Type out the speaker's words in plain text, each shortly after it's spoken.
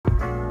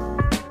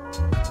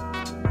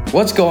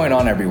What's going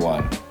on,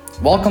 everyone?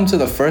 Welcome to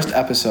the first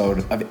episode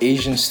of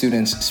Asian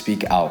Students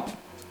Speak Out.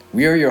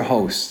 We are your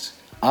hosts.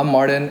 I'm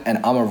Martin,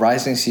 and I'm a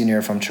rising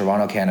senior from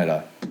Toronto,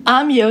 Canada.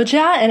 I'm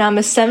Yo-Jia, and I'm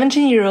a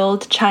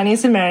 17-year-old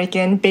Chinese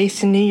American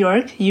based in New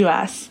York,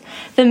 US.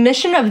 The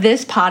mission of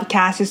this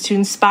podcast is to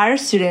inspire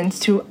students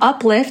to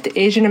uplift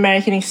Asian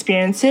American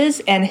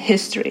experiences and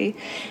history.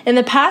 In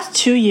the past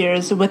 2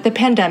 years, with the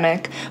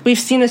pandemic, we've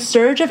seen a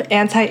surge of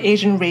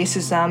anti-Asian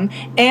racism,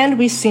 and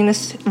we've seen a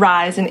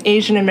rise in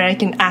Asian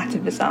American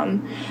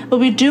activism. But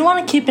we do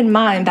want to keep in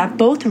mind that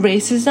both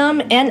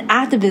racism and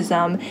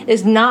activism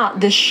is not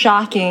this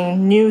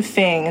shocking new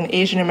thing in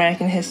Asian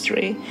American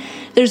history.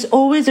 There's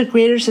always a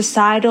greater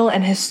societal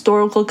and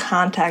historical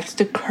context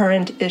to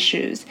current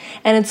issues,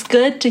 and it's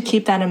good to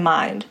keep that in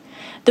mind.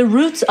 The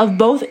roots of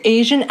both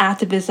Asian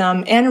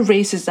activism and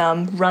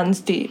racism runs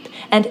deep,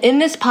 and in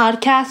this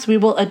podcast, we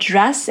will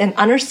address and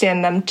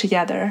understand them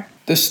together.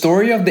 The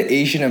story of the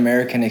Asian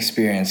American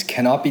experience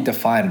cannot be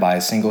defined by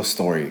a single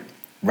story,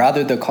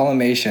 rather the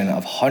culmination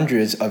of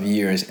hundreds of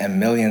years and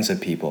millions of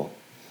people.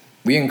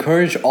 We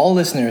encourage all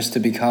listeners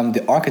to become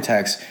the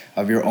architects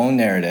of your own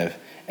narrative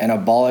and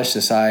abolish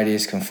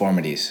society's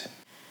conformities.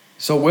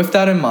 So with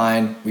that in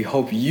mind, we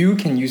hope you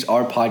can use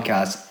our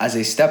podcast as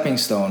a stepping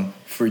stone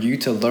for you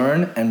to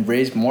learn and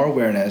raise more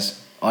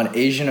awareness on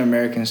Asian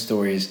American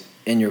stories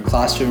in your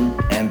classroom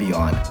and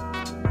beyond.